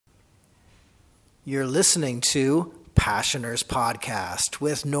You're listening to Passioners Podcast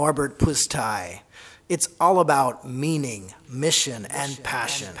with Norbert Pustai. It's all about meaning, mission, and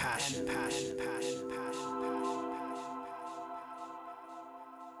passion.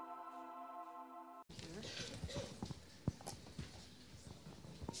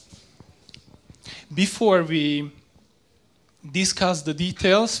 Before we discussed the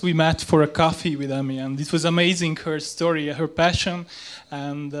details, we met for a coffee with Amy, and it was amazing, her story, her passion,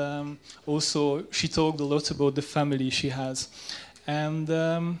 and also she talked a lot about the family she has. And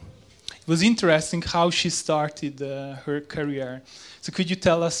it was interesting how she started her career. So could you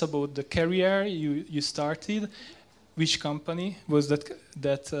tell us about the career you started? Which company was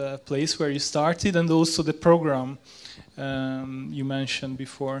that place where you started, and also the program you mentioned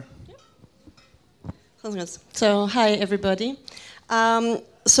before? So, hi everybody.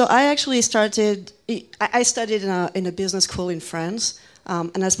 So I actually started. I studied in a business school in France,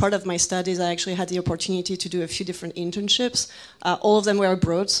 and as part of my studies, I actually had the opportunity to do a few different internships. All of them were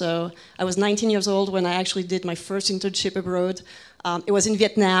abroad. So I was 19 years old when I actually did my first internship abroad. It was in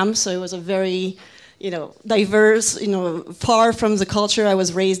Vietnam, so it was a very, diverse, far from the culture I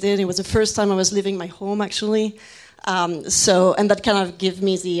was raised in. It was the first time I was leaving my home actually. And that kind of gave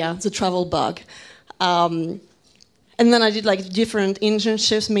me the travel bug. And then I did different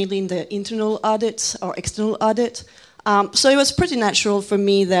internships, mainly in the internal audit or external audit. So it was pretty natural for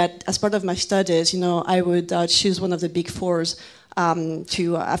me that as part of my studies, I would choose one of the big fours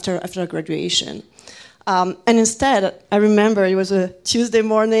after graduation. And instead, I remember it was a Tuesday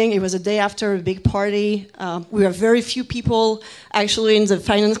morning. It was a day after a big party. We were very few people actually in the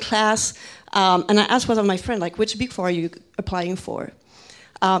finance class. And I asked one of my friends, which big four are you applying for?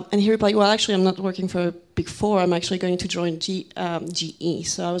 And he replied, well, actually, I'm not working for Big Four. I'm actually going to join GE.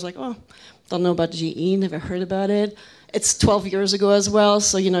 So I was like, oh, don't know about GE, never heard about it. It's 12 years ago as well,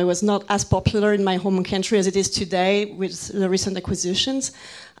 so it was not as popular in my home country as it is today with the recent acquisitions.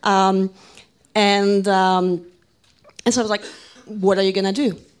 And so I was like, what are you going to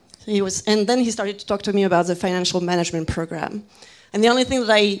do? And then he started to talk to me about the financial management program. And the only thing that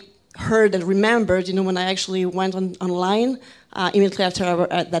I heard and remembered, when I actually went online immediately after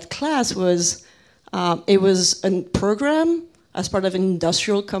that class was it was a program as part of an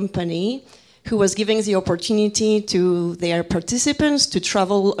industrial company who was giving the opportunity to their participants to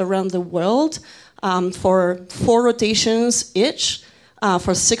travel around the world for 4 rotations each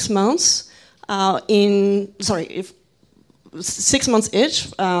for 6 months 6 months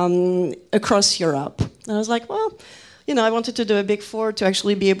each across Europe. And I was like, well, I wanted to do a Big Four to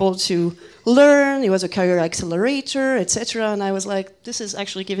actually be able to learn. It was a career accelerator, etc. And I was like, this is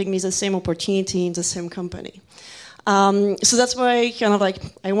actually giving me the same opportunity in the same company. So that's why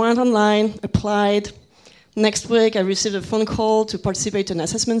I went online, applied. Next week, I received a phone call to participate in an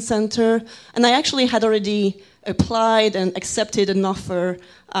assessment center. And I actually had already applied and accepted an offer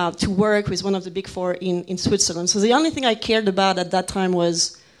to work with one of the Big Four in Switzerland. So the only thing I cared about at that time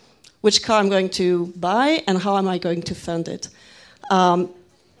was which car I'm going to buy and how am I going to fund it.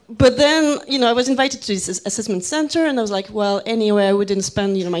 But then, I was invited to this assessment center, and I was like, well, anyway, I wouldn't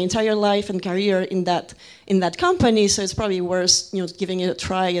spend, my entire life and career in that company, so it's probably worth, giving it a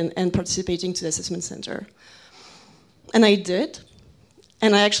try and participating to the assessment center. And I did,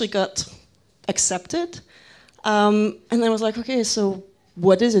 and I actually got accepted. And I was like, okay, so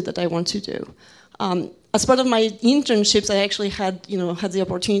what is it that I want to do? As part of my internships, I actually had the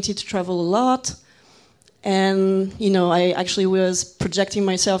opportunity to travel a lot. And, I actually was projecting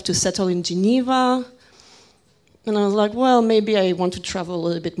myself to settle in Geneva. And I was like, well, maybe I want to travel a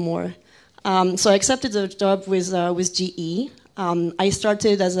little bit more. So I accepted the job with GE. I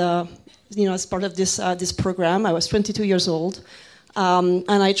started as part of this program. I was 22 years old. And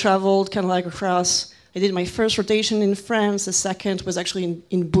I traveled across. I did my first rotation in France. The second was actually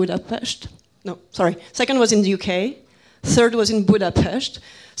in Budapest. No, sorry. Second was in the UK. Third was in Budapest.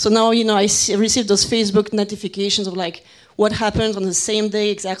 So now, I received those Facebook notifications of what happened on the same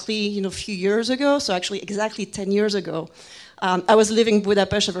day exactly, a few years ago. So actually exactly 10 years ago. I was leaving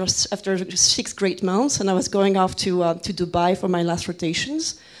Budapest after 6 great months, and I was going off to Dubai for my last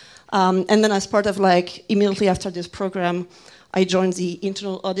rotations. And then as part of immediately after this program, I joined the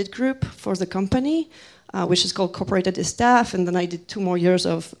internal audit group for the company, which is called Corporate Audit Staff, and then I did 2 more years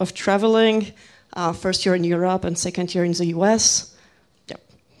of traveling, first year in Europe and second year in the US. Yeah,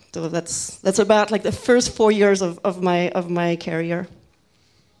 so that's about the first 4 years of my career.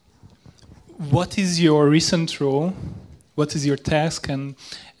 What is your recent role? What is your task, and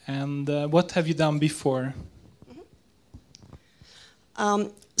what have you done before?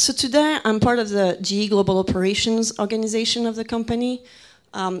 So today I'm part of the GE Global Operations organization of the company.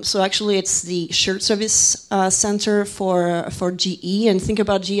 So actually, it's the shared service center for GE, and think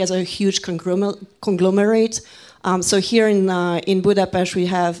about GE as a huge conglomerate. So here in Budapest, we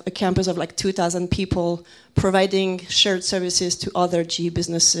have a campus of like 2,000 people providing shared services to other GE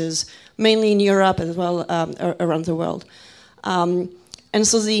businesses, mainly in Europe as well around the world. And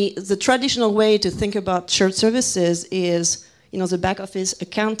so the traditional way to think about shared services is, the back office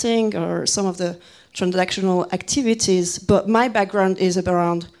accounting or some of the transactional activities. But my background is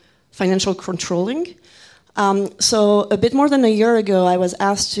around financial controlling. So a bit more than a year ago, I was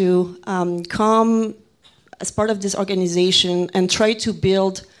asked to come as part of this organization and try to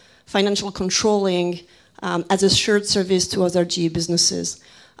build financial controlling as a shared service to other GE businesses.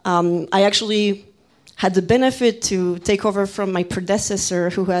 I actually had the benefit to take over from my predecessor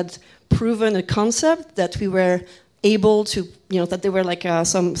who had proven a concept that we were able to, that there were like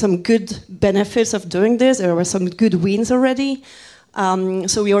some good benefits of doing this. There were some good wins already.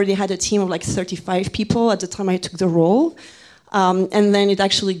 So we already had a team of like 35 people at the time I took the role. And then it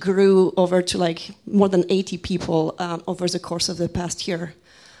actually grew over to like more than 80 people over the course of the past year.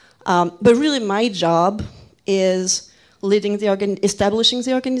 But really my job is leading establishing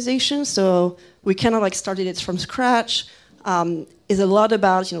the organization. So we kind of like started it from scratch. Is a lot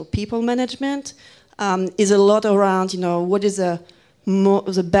about, people management. Is a lot around, what is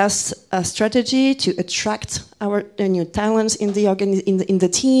the best strategy to attract our new talents in the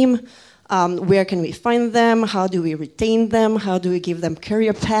team. Where can we find them? How do we retain them? How do we give them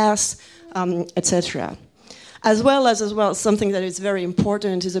career paths, etc. As well, something that is very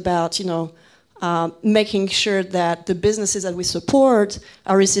important is about, making sure that the businesses that we support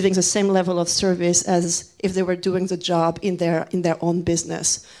are receiving the same level of service as if they were doing the job in their own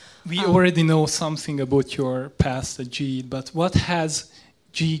business. We already know something about your past at GE, but what has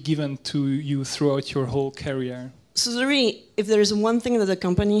GE given to you throughout your whole career? So if there is one thing that the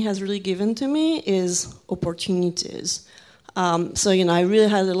company has really given to me is opportunities. I really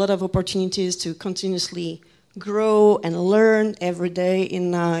had a lot of opportunities to continuously grow and learn every day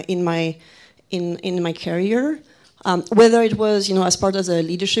in my career. Whether it was, as part of the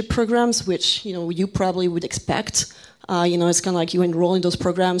leadership programs, which you probably would expect. It's kind of like you enroll in those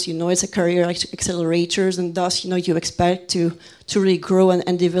programs. It's a career accelerators, and thus you expect to really grow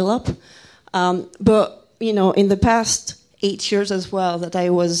and develop. But in the past 8 years as well that I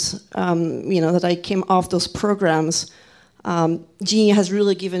was, that I came off those programs, GE has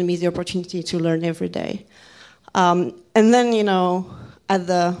really given me the opportunity to learn every day. And then,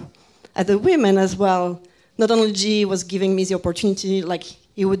 at the women as well, not only GE was giving me the opportunity like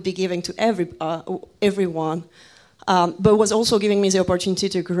it would be giving to everyone, but was also giving me the opportunity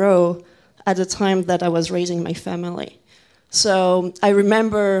to grow at the time that I was raising my family. So I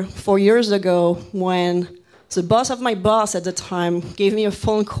remember 4 years ago when the boss of my boss at the time gave me a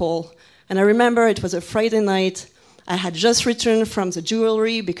phone call. And I remember it was a Friday night. I had just returned from the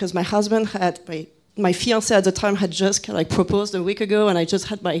jewelry because my husband my fiancé at the time had just proposed a week ago, and I just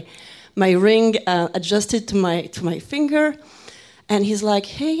had my ring adjusted to my finger. And he's like,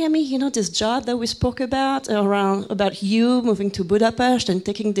 "Hey, Amy, this job that we spoke about you moving to Budapest and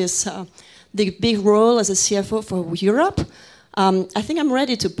taking this the big role as a CFO for Europe. I think I'm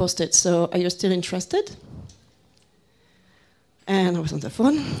ready to post it. So are you still interested?" And I was on the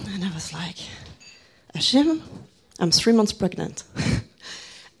phone, and I was like, "Ashim, I'm 3 months pregnant."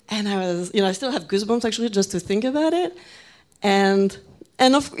 And I was, I still have goosebumps actually just to think about it. And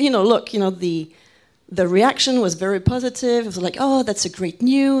the reaction was very positive. It was like, "Oh, that's a great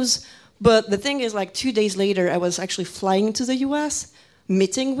news." But the thing is, 2 days later, I was actually flying to the US,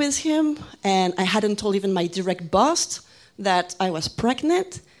 meeting with him, and I hadn't told even my direct boss that I was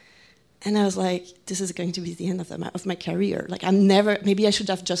pregnant. And I was like, this is going to be the end of my career. Maybe I should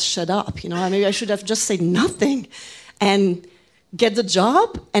have just shut up, maybe I should have just said nothing and get the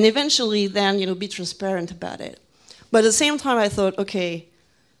job and eventually then, be transparent about it. But at the same time, I thought, okay,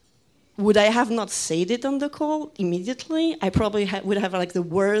 would I have not said it on the call immediately? I probably would have the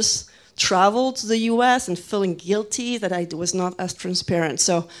worst travel to the US and feeling guilty that I was not as transparent.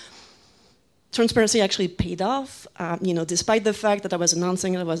 So transparency actually paid off. Despite the fact that I was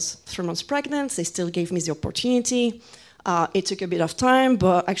announcing that I was 3 months pregnant, they still gave me the opportunity. It took a bit of time,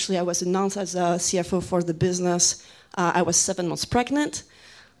 but actually I was announced as a CFO for the business. I was 7 months pregnant.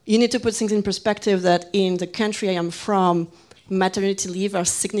 You need to put things in perspective that in the country I am from, maternity leave are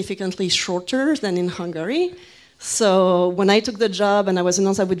significantly shorter than in Hungary. So when I took the job and I was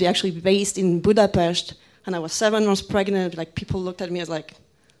announced I would be actually based in Budapest, and I was 7 months pregnant, people looked at me as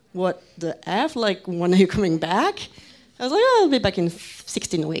what the F? When are you coming back? I was like, I'll be back in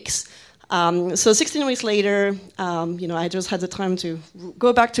 16 weeks. So 16 weeks later, I just had the time to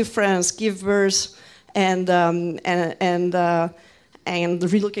go back to France, give birth, and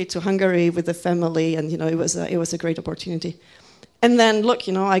relocate to Hungary with the family, and it was a great opportunity. And then look,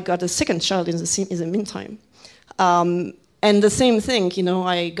 I got a second child in the meantime, and the same thing,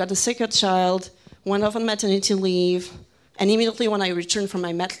 I got a second child, went off on maternity leave, and immediately when I returned from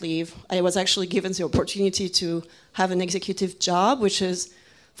my mat leave, I was actually given the opportunity to have an executive job, which is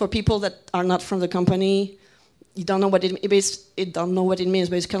for people that are not from the company. You don't know what it means,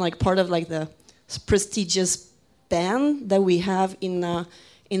 but it's kind of like part of like the prestigious band that we have in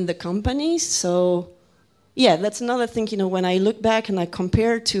the company. So yeah, that's another thing, when I look back and I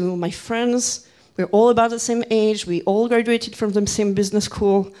compare to my friends, we're all about the same age, we all graduated from the same business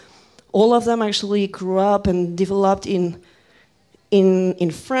school, all of them actually grew up and developed in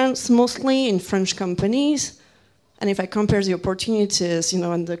France, mostly in French companies. And if I compare the opportunities,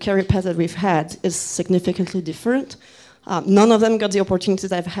 and the career path that we've had is significantly different. None of them got the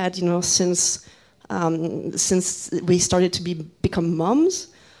opportunities I've had, since we started to become moms.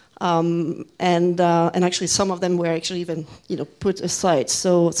 And actually some of them were actually even, put aside.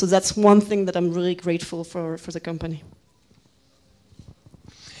 So that's one thing that I'm really grateful for the company.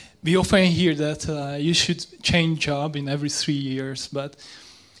 We often hear that you should change job in every 3 years, but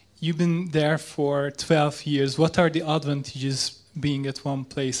you've been there for 12 years. What are the advantages being at one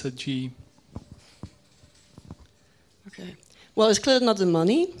place at GE? Okay. Well, it's clearly not the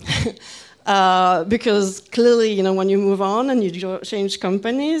money. Because clearly, when you move on and you change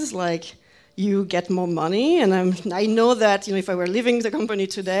companies, like you get more money. And I know that if I were leaving the company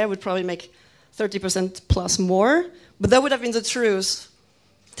today, I would probably make 30% plus more. But that would have been the truth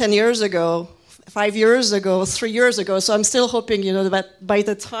 10 years ago, 5 years ago, 3 years ago. So I'm still hoping, that by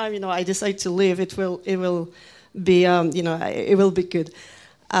the time I decide to leave, it will be it will be good.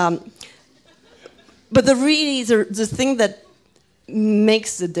 But the thing that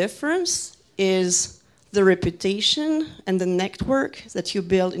makes the difference is the reputation and the network that you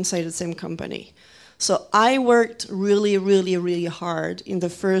build inside the same company. So I worked really, really, really hard in the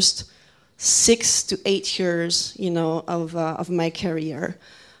first 6 to 8 years, of my career.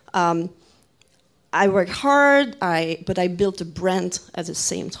 I worked hard, but I built a brand at the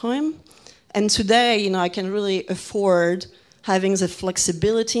same time. And today, I can really afford having the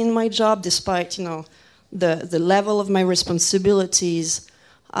flexibility in my job, despite, the level of my responsibilities.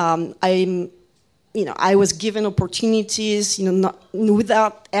 I was given opportunities, not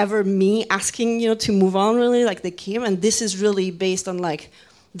without ever me asking, to move on. Really, like they came, and this is really based on like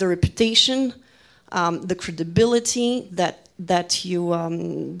the reputation, the credibility that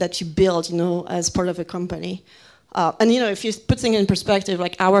you build, as part of a company. And if you put things in perspective,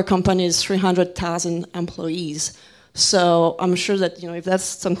 like our company is 300,000 employees. So I'm sure that if that's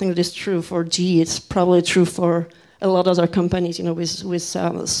something that is true for GE, it's probably true for a lot of other companies, with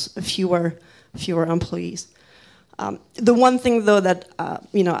fewer employees. The one thing though that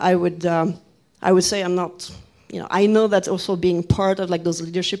I would say I'm not. I know that also being part of like those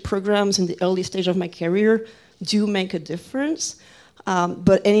leadership programs in the early stage of my career do make a difference.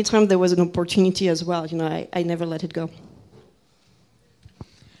 But anytime there was an opportunity as well, I never let it go.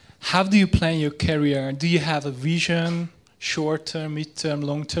 How do you plan your career? Do you have a vision, short-term, mid-term,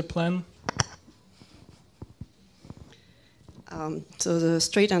 long-term plan? So the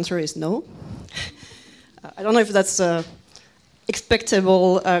straight answer is no. I don't know if that's a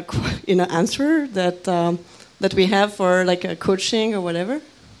expectable, answer that we have for like a coaching or whatever.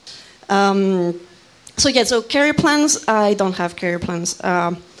 So career plans. I don't have career plans.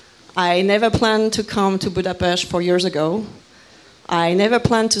 I never planned to come to Budapest 4 years ago. I never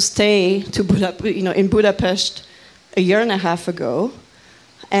planned to stay in Budapest a year and a half ago.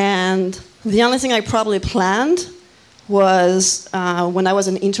 And the only thing I probably planned was when I was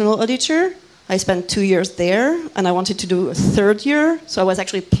an internal auditor. I spent 2 years there, and I wanted to do a third year. So I was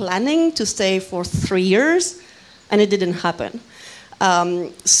actually planning to stay for 3 years, and it didn't happen.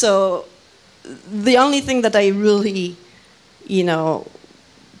 So the only thing that I really,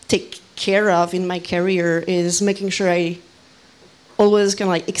 take care of in my career is making sure I always kind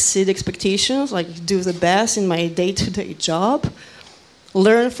of like exceed expectations, like do the best in my day-to-day job,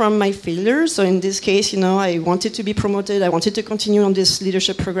 learn from my failures. So in this case, I wanted to be promoted. I wanted to continue on this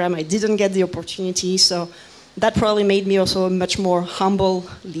leadership program. I didn't get the opportunity. So that probably made me also a much more humble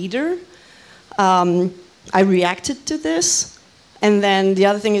leader. I reacted to this. And then the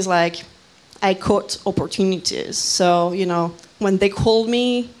other thing is like, I caught opportunities. So, when they called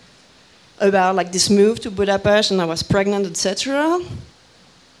me about like this move to Budapest and I was pregnant, etc.,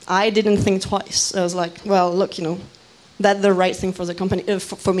 I didn't think twice. I was like, well, look, that's the right thing for the company,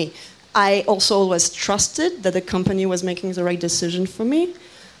 for me. I also always trusted that the company was making the right decision for me.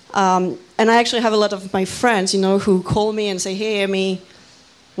 And I actually have a lot of my friends, who call me and say, "Hey, Amy,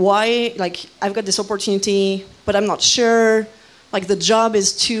 why? Like, I've got this opportunity, but I'm not sure. Like, the job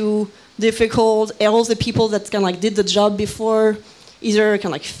is too difficult. All the people that kind of like did the job before either kind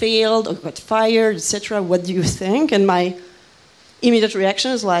of like failed or got fired, etc. What do you think?" And my immediate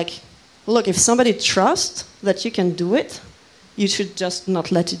reaction is like, "Look, if somebody trusts that you can do it, you should just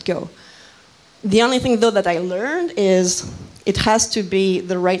not let it go." The only thing, though, that I learned is it has to be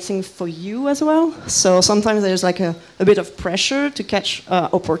the right thing for you as well. So sometimes there's like a bit of pressure to catch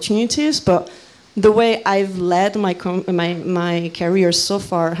opportunities, but the way I've led my career so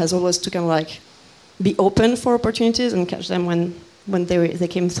far has always to kind of like be open for opportunities and catch them when they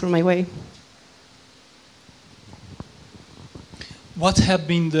came through my way. What have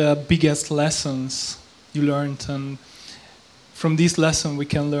been the biggest lessons you learned, and from this lesson we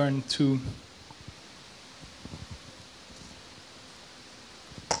can learn to?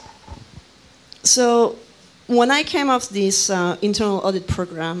 So when I came off this internal audit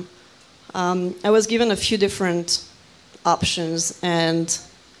program, I was given a few different options, and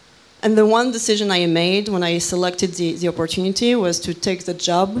the one decision I made when I selected the opportunity was to take the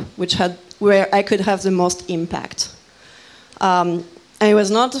job where I could have the most impact. I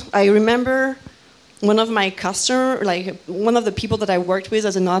remember one of my customers, like one of the people that I worked with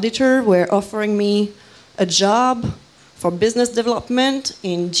as an auditor, were offering me a job for business development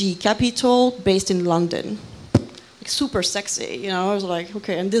in GE Capital based in London. Like super sexy, I was like,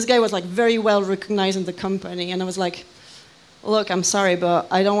 okay. And this guy was like very well recognized in the company. And I was like, look, I'm sorry, but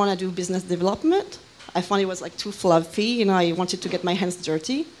I don't want to do business development. I found it was like too fluffy. I wanted to get my hands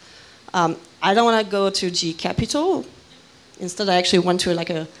dirty. I don't want to go to GE Capital. Instead, I actually went to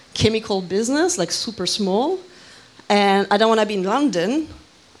like a chemical business, like super small. And I don't want to be in London,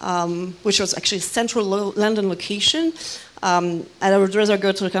 which was actually a central London location. And I would rather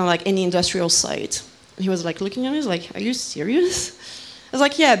go to kind of like any industrial site. And he was like looking at me, he's like, "Are you serious?" I was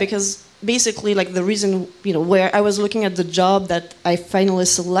like, "Yeah," because basically like the reason, where I was looking at the job that I finally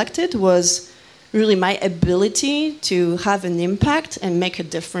selected was really my ability to have an impact and make a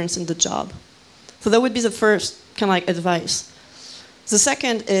difference in the job. So that would be the first kind of like advice. The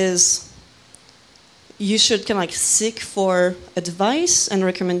second is you should kind of like seek for advice and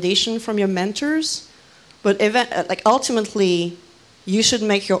recommendation from your mentors, but like ultimately you should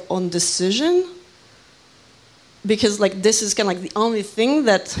make your own decision, because like this is kind of like the only thing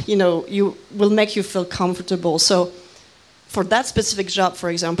that you will make you feel comfortable. So for that specific job, for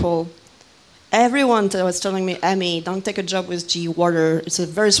example, everyone that was telling me, "Amy, don't take a job with GE Water. It's a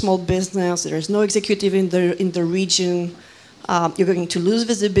very small business. There is no executive in the region. You're going to lose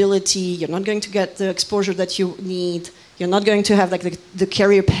visibility. You're not going to get the exposure that you need. You're not going to have like the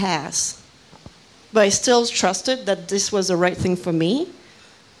career path." But I still trusted that this was the right thing for me.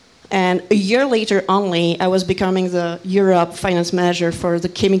 And a year later only, I was becoming the Europe finance manager for the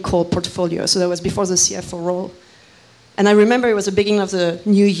chemical portfolio. So that was before the CFO role. And I remember it was the beginning of the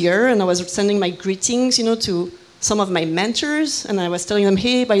new year, and I was sending my greetings, to some of my mentors, and I was telling them,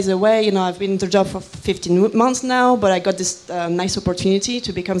 "Hey, by the way, I've been in the job for 15 months now, but I got this nice opportunity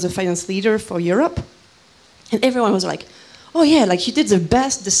to become the finance leader for Europe." And everyone was like, "Oh yeah, like you did the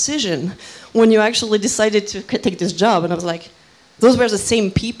best decision when you actually decided to take this job." And I was like, those were the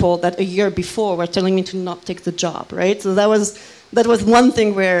same people that a year before were telling me to not take the job, right? So that was one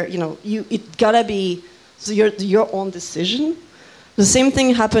thing where, it gotta be your own decision. The same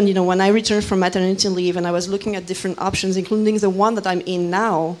thing happened, when I returned from maternity leave and I was looking at different options, including the one that I'm in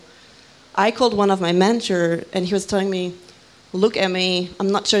now. I called one of my mentors, and he was telling me, "Look, Amy,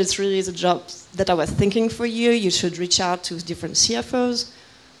 I'm not sure it's really the job that I was thinking for you. You should reach out to different CFOs."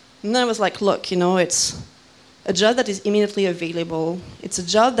 And then I was like, "Look, it's a job that is immediately available. It's a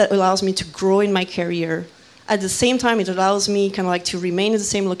job that allows me to grow in my career. At the same time, it allows me kind of like to remain in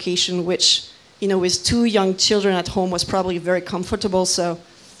the same location, which with 2 young children at home was probably very comfortable." So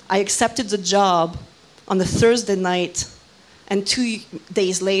I accepted the job on the Thursday night, and 2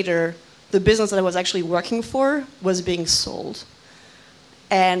 days later, the business that I was actually working for was being sold.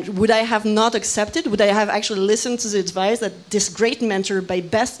 And would I have not accepted? Would I have actually listened to the advice that this great mentor,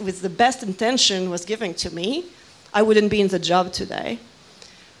 with the best intention, was giving to me? I wouldn't be in the job today.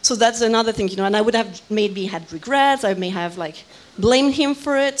 So that's another thing, and I would have maybe had regrets. I may have blamed him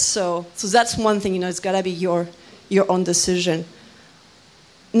for it. So that's one thing, it's gotta be your own decision.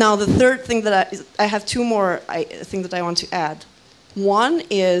 Now the third thing that I have 2 more things that I want to add. One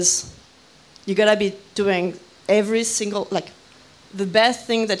is you gotta be doing every single the best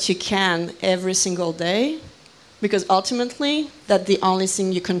thing that you can every single day, because ultimately that's the only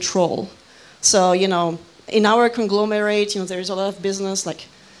thing you control. So, in our conglomerate, there's a lot of business like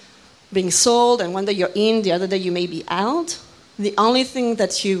being sold, and one day you're in, the other day you may be out. The only thing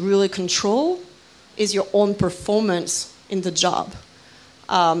that you really control is your own performance in the job.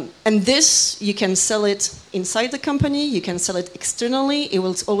 And this, you can sell it inside the company, you can sell it externally. It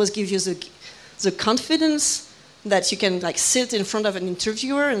will always give you the confidence that you can sit in front of an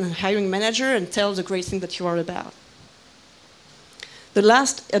interviewer and a hiring manager and tell the great thing that you are about. The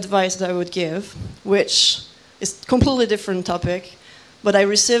last advice that I would give, which is a completely different topic, but I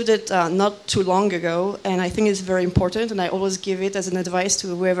received it not too long ago, and I think it's very important, and I always give it as an advice to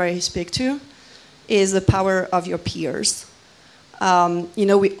whoever I speak to, is the power of your peers.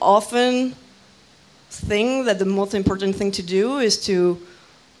 We often think that the most important thing to do is to,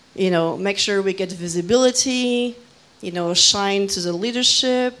 make sure we get visibility, shine to the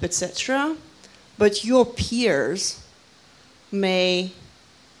leadership, etc. But your peers may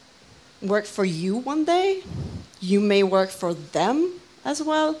work for you one day, you may work for them as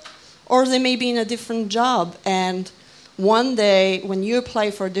well, or they may be in a different job, and one day when you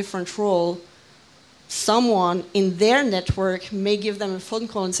apply for a different role, someone in their network may give them a phone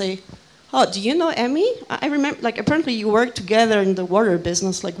call and say, "Oh, do you know Emmy? I remember, apparently you work together in the water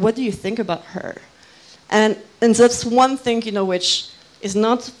business. What do you think about her?" And that's one thing, which is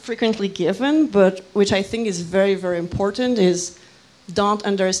not frequently given, but which I think is very, very important, is don't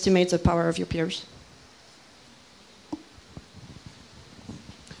underestimate the power of your peers.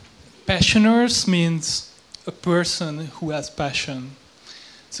 Passioners means a person who has passion.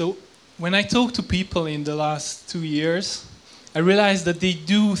 So when I talk to people in the last 2 years, I realize that they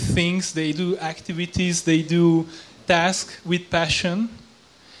do things, they do activities, they do tasks with passion.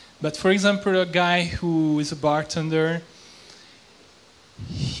 But for example, a guy who is a bartender,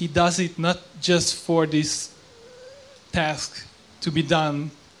 he does it not just for this task to be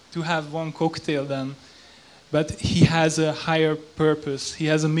done, to have one cocktail done, but he has a higher purpose, he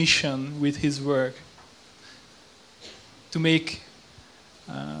has a mission with his work to make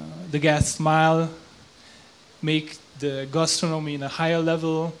the guests smile, make the gastronomy in a higher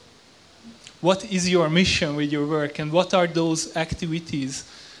level. What is your mission with your work, and what are those activities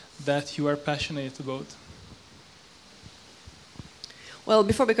that you are passionate about? Well,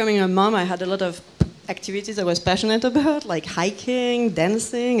 before becoming a mom, I had a lot of activities I was passionate about, like hiking,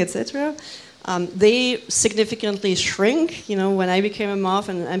 dancing, etc. They significantly shrink, when I became a mom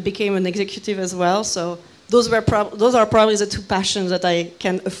and became an executive as well. So those are probably the two passions that I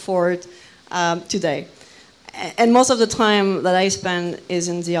can afford today. And most of the time that I spend is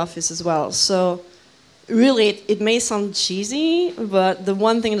in the office as well. So really, it may sound cheesy, but the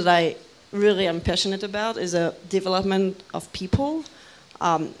one thing that I really am passionate about is the development of people.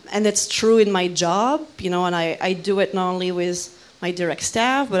 And it's true in my job, and I do it not only with my direct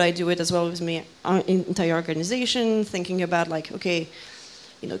staff, but I do it as well with my entire organization, thinking about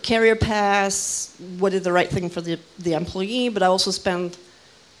career paths, what is the right thing for the employee, but I also spend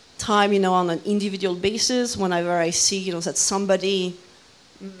time, on an individual basis whenever I see, that somebody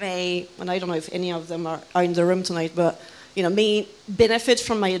may, and I don't know if any of them are in the room tonight, but, may benefit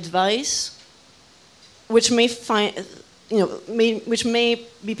from my advice, which may which may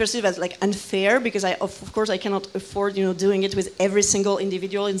be perceived as unfair, because of course I cannot afford doing it with every single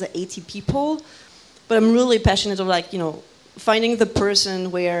individual in the 80 people, but I'm really passionate of finding the person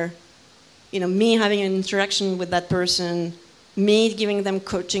where me having an interaction with that person, me giving them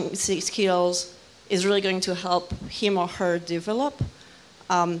coaching skills is really going to help him or her develop.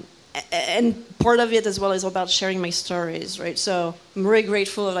 And part of it as well is about sharing my stories, right? So I'm very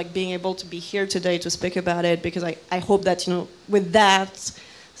grateful of being able to be here today to speak about it, because I hope that with that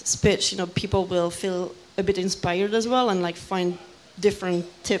speech people will feel a bit inspired as well and find different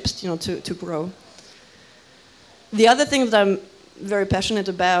tips to grow. The other thing that I'm very passionate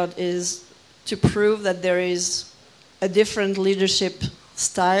about is to prove that there is a different leadership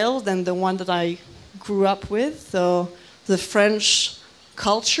style than the one that I grew up with. So the French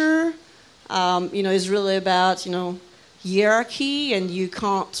culture, is really about, hierarchy, and you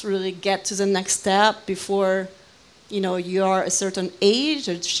can't really get to the next step before, you are a certain age,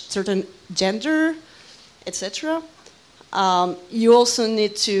 a certain gender, etc. You also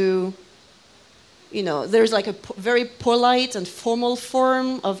need to, there's a very polite and formal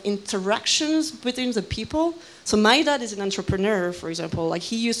form of interactions between the people. So my dad is an entrepreneur, for example.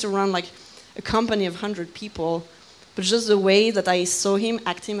 He used to run a company of 100 people. But just the way that I saw him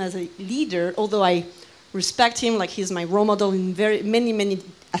acting as a leader, although I respect him, he's my role model in very many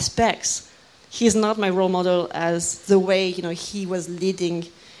aspects, he's not my role model as the way he was leading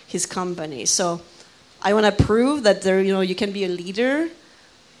his company. So I want to prove that you can be a leader,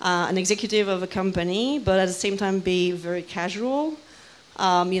 an executive of a company, but at the same time be very casual,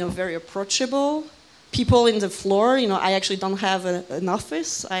 very approachable. People in the floor, I actually don't have an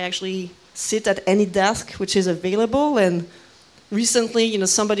office. I actually sit at any desk which is available. And recently,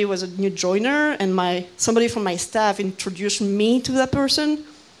 somebody was a new joiner, and somebody from my staff introduced me to that person,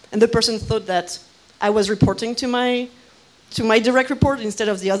 and the person thought that I was reporting to my direct report instead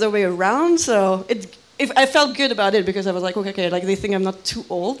of the other way around. So I felt good about it because I was like, okay, like they think I'm not too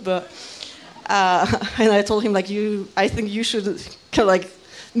old, but and I told him like I think you should kind of like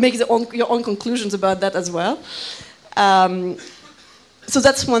make your own conclusions about that as well. So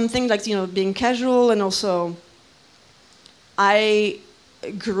that's one thing, like being casual, and also I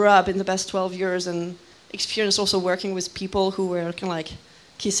grew up in the past 12 years and experienced also working with people who were kind of like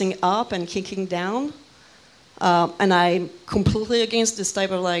kissing up and kicking down. And I'm completely against this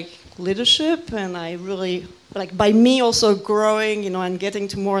type of like leadership, and I really like by me also growing, and getting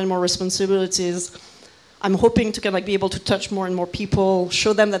to more and more responsibilities. I'm hoping to kind of like be able to touch more and more people,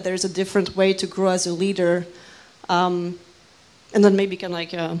 show them that there's a different way to grow as a leader, and then maybe kind of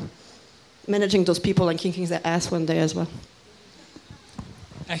like managing those people and kicking their ass one day as well.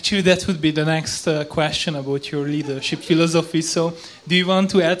 Actually, that would be the next question about your leadership philosophy. So, do you want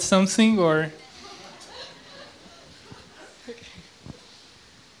to add something, or?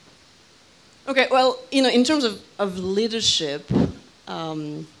 Okay, well, in terms of leadership,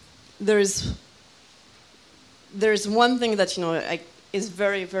 there's one thing that is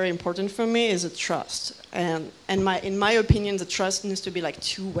very, very important for me is a trust, and in my opinion, the trust needs to be like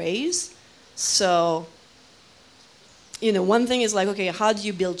two ways. So, one thing is like, okay, how do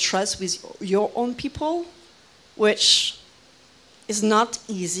you build trust with your own people, which is not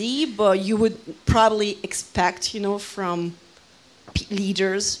easy, but you would probably expect, from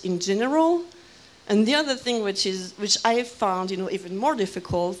leaders in general. And the other thing which I have found, even more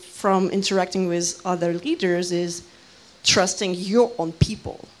difficult from interacting with other leaders is trusting your own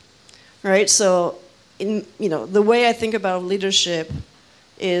people, right? So, the way I think about leadership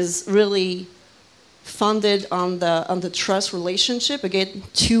is really founded on the trust relationship. Again,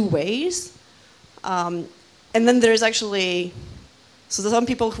 two ways, and then there's actually. So there's some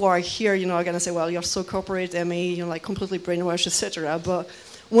people who are here, are going to say, well, you're so corporate, Emmy, like completely brainwashed, etc. But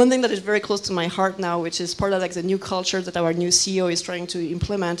one thing that is very close to my heart now, which is part of like the new culture that our new CEO is trying to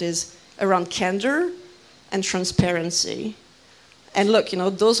implement, is around candor and transparency. And look,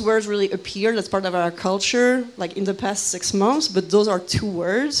 those words really appeared as part of our culture, like in the past 6 months, but those are two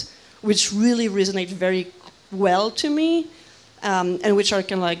words which really resonate very well to me, and which are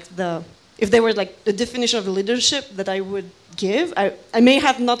kind of like if they were like the definition of leadership that I would give, I may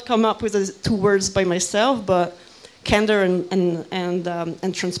have not come up with the two words by myself, but candor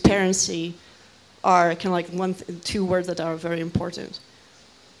and transparency are kind of like two words that are very important.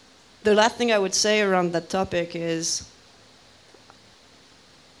 The last thing I would say around that topic is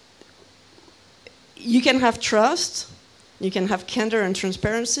you can have trust, you can have candor and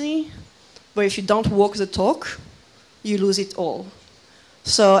transparency, but if you don't walk the talk, you lose it all.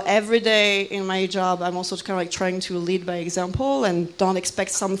 So every day in my job, I'm also kind of like trying to lead by example and don't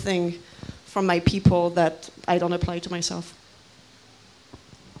expect something from my people that I don't apply to myself.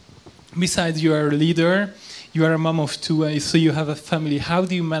 Besides you are a leader, you are a mom of two, so you have a family. How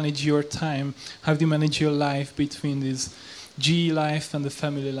do you manage your time? How do you manage your life between this GE life and the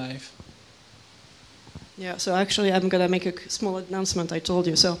family life? Yeah, so actually I'm going to make a small announcement, I told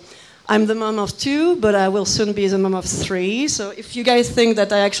you. So I'm the mom of two, but I will soon be the mom of three. So if you guys think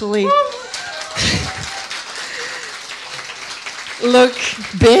that I actually look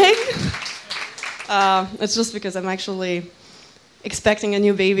big, it's just because I'm actually expecting a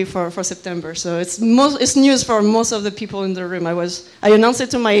new baby for September. So it's news for most of the people in the room. I announced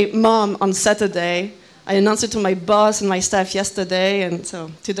it to my mom on Saturday. I announced it to my boss and my staff yesterday, and so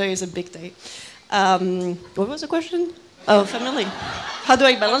today is a big day. What was the question? Oh, family. How do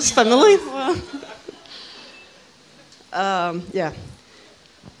I balance family? Well, yeah.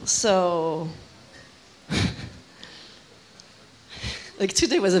 So, like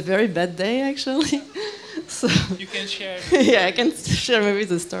today was a very bad day, actually. So you can share. Yeah, I can share maybe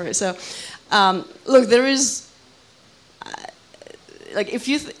the story. So, look, there is, like,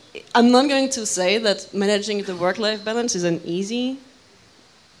 I'm not going to say that managing the work-life balance is an easy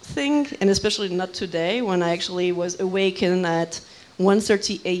thing, and especially not today when I actually was awakened at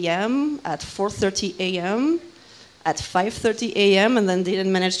 1:30 a.m., at 4:30 a.m., at 5:30 a.m., and then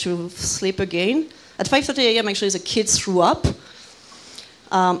didn't manage to sleep again. At 5:30 a.m., actually, the kids threw up.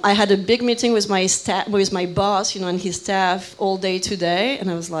 I had a big meeting with my staff, with my boss, and his staff all day today, and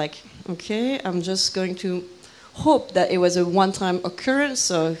I was like, okay, I'm just going to hope that it was a one-time occurrence,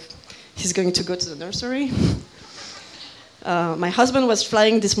 so he's going to go to the nursery. My husband was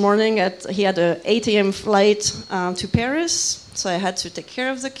flying this morning. He had an 8 a.m. flight to Paris, so I had to take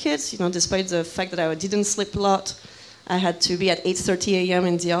care of the kids. Despite the fact that I didn't sleep a lot, I had to be at 8:30 a.m.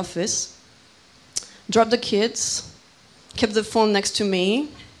 in the office. Drop the kids, kept the phone next to me.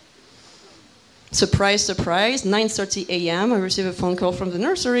 Surprise, surprise, 9:30 a.m. I received a phone call from the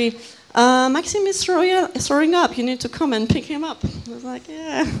nursery. Maxime is throwing up. You need to come and pick him up. I was like,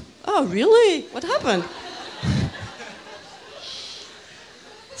 yeah. Oh, really? What happened?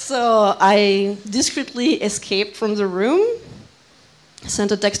 So I discreetly escaped from the room,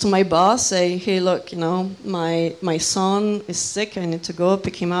 sent a text to my boss, say, hey, look, my son is sick. I need to go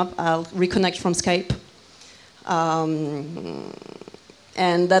pick him up. I'll reconnect from Skype.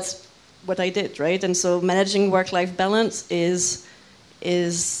 And that's what I did, right? And so managing work-life balance is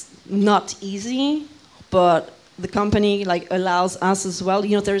not easy, but the company allows us as well.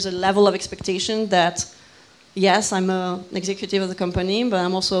 There's a level of expectation that, yes, I'm an executive of the company, but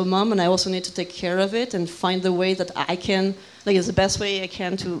I'm also a mom, and I also need to take care of it and find the way that I can, it's the best way I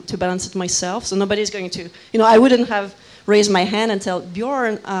can to balance it myself. So nobody's going to, I wouldn't have raised my hand and tell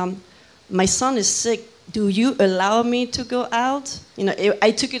Bjorn, my son is sick. Do you allow me to go out?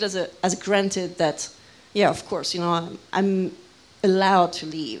 I took it as granted that, yeah, of course, I'm allowed to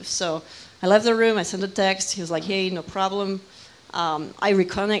leave. So I left the room. I sent a text. He was like, hey, no problem. I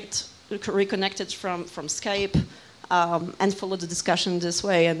reconnected from Skype and followed the discussion this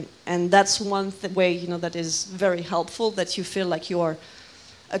way. And that's one way, that is very helpful, that you feel like you're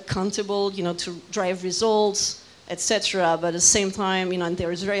accountable, to drive results, etc. But at the same time, and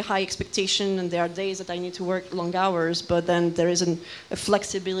there is very high expectation, and there are days that I need to work long hours, but then there is a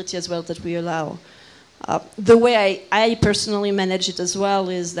flexibility as well that we allow. The way I personally manage it as well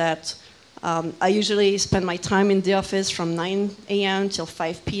is that I usually spend my time in the office from 9 a.m. till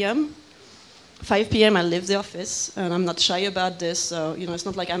 5 p.m. 5 p.m. I leave the office, and I'm not shy about this, so it's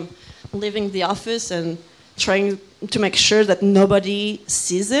not like I'm leaving the office and trying to make sure that nobody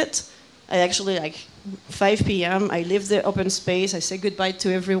sees it. I actually 5 p.m. I leave the open space. I say goodbye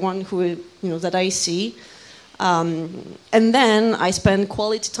to everyone who that I see, and then I spend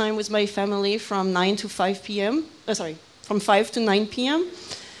quality time with my family from 9 to 5 p.m. From 5 to 9 p.m.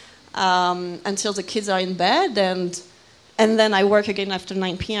 Until the kids are in bed, and then I work again after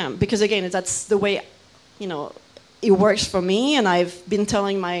 9 p.m. Because again, that's the way it works for me, and I've been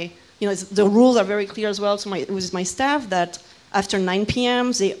telling the rules are very clear as well with my staff that after 9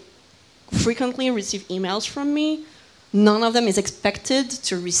 p.m. they frequently receive emails from me. None of them is expected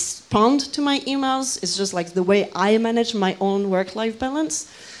to respond to my emails. It's just the way I manage my own work-life balance.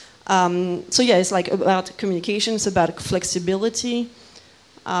 So yeah, it's about communication. It's about flexibility.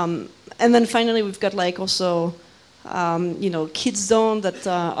 And then finally, we've got also, kids zone that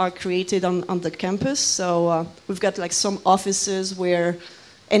are created on the campus. So we've got some offices where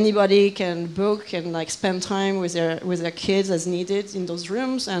anybody can book and spend time with their kids as needed in those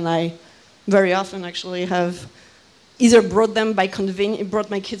rooms. And I very often actually have either brought my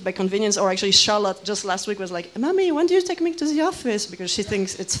kids by convenience, or actually Charlotte just last week was like, Mommy, when do you take me to the office? Because she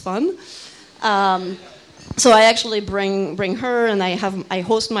thinks it's fun. So I actually bring her, and I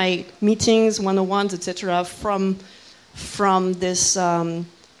host my meetings, one-on-ones, etc. from this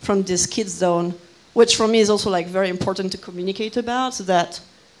kids zone, which for me is also very important to communicate about, so that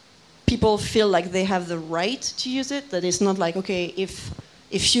people feel like they have the right to use it. That it's not okay,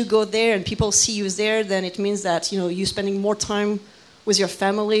 if you go there and people see you there, then it means that you're spending more time with your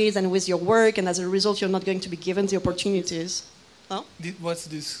family than with your work, and as a result, you're not going to be given the opportunities. Oh? What's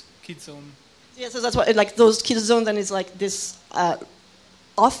this kids zone? Yeah, so that's what those kids zone. Then it's this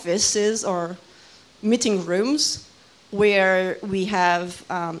offices or meeting rooms where we have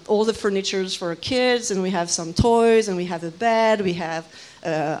all the furnitures for kids, and we have some toys, and we have a bed, we have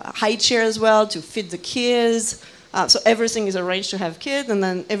a high chair as well to fit the kids. So everything is arranged to have kids, and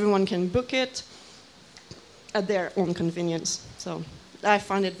then everyone can book it at their own convenience. So I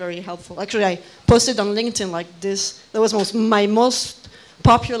find it very helpful. Actually, I posted on LinkedIn this. That was my most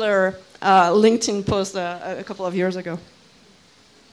popular LinkedIn post a couple of years ago.